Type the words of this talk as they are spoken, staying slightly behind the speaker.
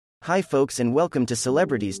Hi folks and welcome to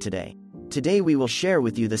Celebrities Today. Today we will share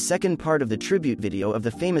with you the second part of the tribute video of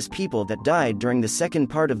the famous people that died during the second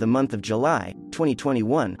part of the month of July,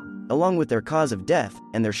 2021, along with their cause of death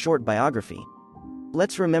and their short biography.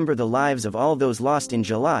 Let's remember the lives of all those lost in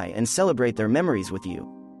July and celebrate their memories with you.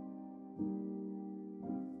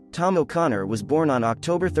 Tom O'Connor was born on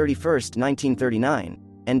October 31, 1939,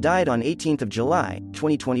 and died on 18th of July,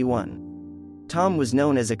 2021. Tom was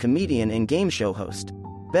known as a comedian and game show host.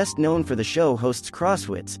 Best known for the show hosts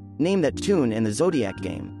Crosswits, Name That Tune and the Zodiac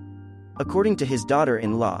Game. According to his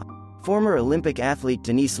daughter-in-law, former Olympic athlete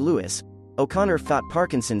Denise Lewis, O'Connor fought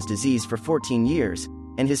Parkinson's disease for 14 years,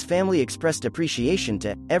 and his family expressed appreciation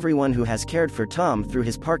to everyone who has cared for Tom through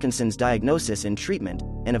his Parkinson's diagnosis and treatment,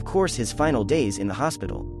 and of course his final days in the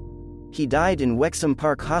hospital. He died in Wexham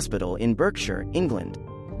Park Hospital in Berkshire, England.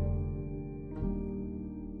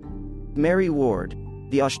 Mary Ward.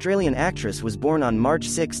 The Australian actress was born on March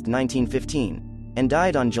 6, 1915, and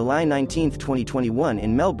died on July 19, 2021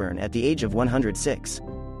 in Melbourne at the age of 106.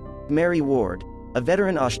 Mary Ward, a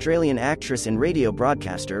veteran Australian actress and radio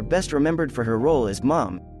broadcaster best remembered for her role as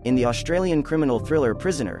Mom, in the Australian criminal thriller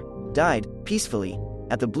Prisoner, died, peacefully,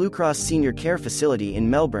 at the Blue Cross Senior Care Facility in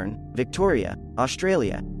Melbourne, Victoria,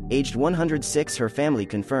 Australia, aged 106. Her family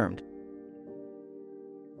confirmed.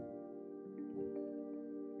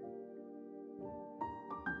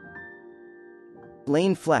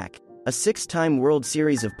 Layne Flack, a six-time World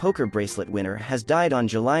Series of Poker bracelet winner, has died on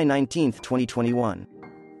July 19, 2021.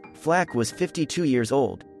 Flack was 52 years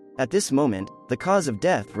old. At this moment, the cause of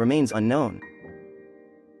death remains unknown.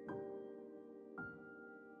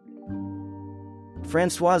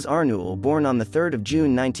 Françoise Arnoul, born on 3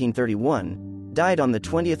 June 1931, died on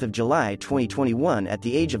 20 July 2021 at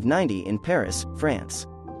the age of 90 in Paris, France.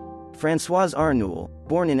 Françoise Arnoul,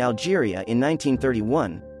 born in Algeria in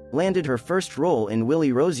 1931, landed her first role in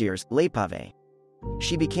Willy Rozier's Les Pavés.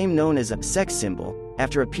 She became known as a sex symbol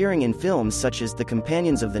after appearing in films such as The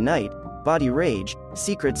Companions of the Night, Body Rage,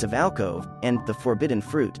 Secrets of Alcove, and The Forbidden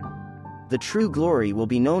Fruit. The true glory will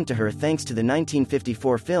be known to her thanks to the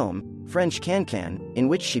 1954 film, French Can-Can, in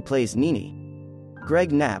which she plays Nini.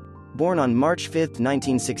 Greg Knapp, born on March 5,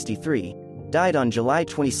 1963, died on July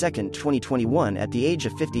 22, 2021 at the age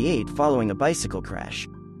of 58 following a bicycle crash.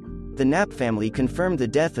 The Knapp family confirmed the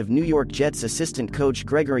death of New York Jets assistant coach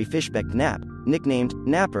Gregory Fishbeck Knapp, nicknamed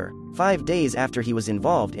Napper, 5 days after he was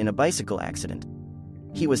involved in a bicycle accident.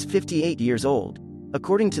 He was 58 years old.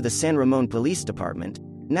 According to the San Ramon Police Department,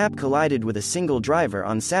 Knapp collided with a single driver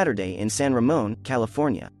on Saturday in San Ramon,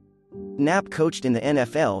 California. Knapp coached in the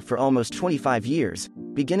NFL for almost 25 years,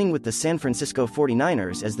 beginning with the San Francisco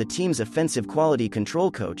 49ers as the team's offensive quality control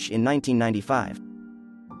coach in 1995.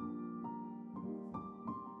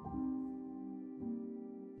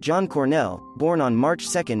 John Cornell, born on March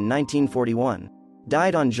 2, 1941,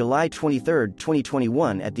 died on July 23,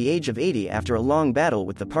 2021 at the age of 80 after a long battle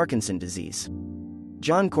with the Parkinson disease.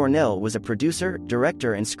 John Cornell was a producer,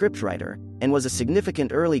 director and scriptwriter, and was a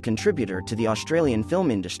significant early contributor to the Australian film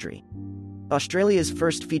industry. Australia's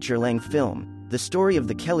first feature-length film, The Story of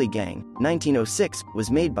the Kelly Gang, 1906, was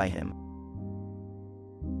made by him.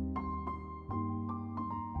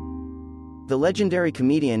 The legendary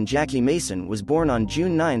comedian Jackie Mason was born on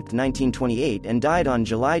June 9, 1928 and died on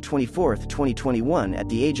July 24, 2021 at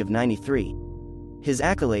the age of 93. His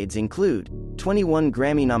accolades include 21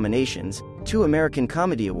 Grammy nominations, 2 American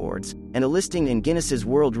Comedy Awards, and a listing in Guinness's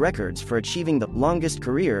World Records for achieving the longest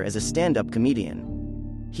career as a stand-up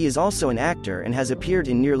comedian. He is also an actor and has appeared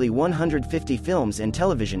in nearly 150 films and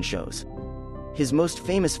television shows. His most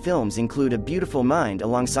famous films include A Beautiful Mind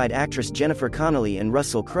alongside actress Jennifer Connelly and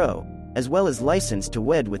Russell Crowe, as well as License to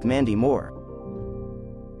Wed with Mandy Moore.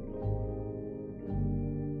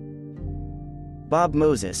 Bob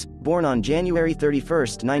Moses, born on January 31,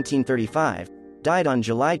 1935, died on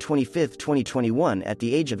July 25, 2021 at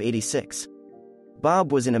the age of 86.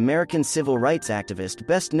 Bob was an American civil rights activist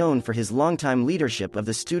best known for his longtime leadership of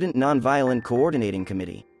the Student Nonviolent Coordinating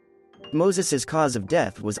Committee. Moses's cause of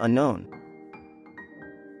death was unknown.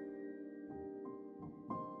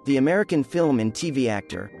 The American film and TV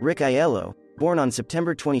actor, Rick Aiello, born on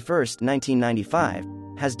September 21, 1995,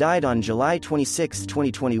 has died on July 26,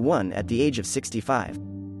 2021 at the age of 65.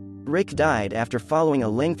 Rick died after following a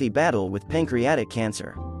lengthy battle with pancreatic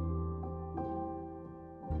cancer.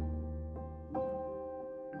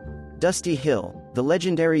 Dusty Hill, the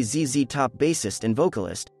legendary ZZ Top bassist and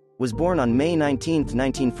vocalist, was born on May 19,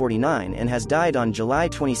 1949 and has died on July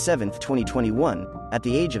 27, 2021, at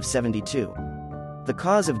the age of 72. The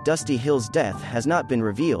cause of Dusty Hill's death has not been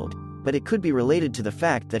revealed, but it could be related to the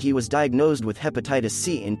fact that he was diagnosed with hepatitis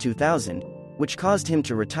C in 2000, which caused him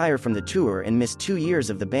to retire from the tour and miss 2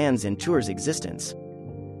 years of the band's and tour's existence.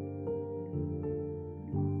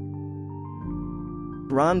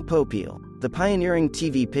 Ron Popeil, the pioneering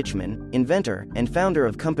TV pitchman, inventor, and founder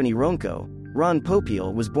of company Ronco, Ron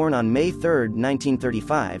Popeil was born on May 3,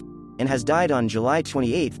 1935, and has died on July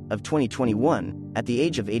 28, 2021, at the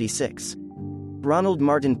age of 86. Ronald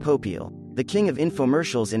Martin Popeil, the king of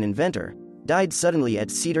infomercials and inventor, died suddenly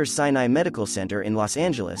at Cedars-Sinai Medical Center in Los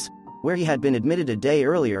Angeles, where he had been admitted a day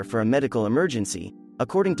earlier for a medical emergency,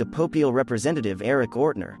 according to Popeil representative Eric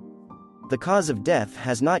Ortner. The cause of death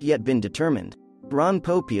has not yet been determined. Ron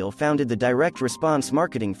Popeil founded the direct response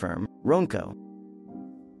marketing firm, Ronco.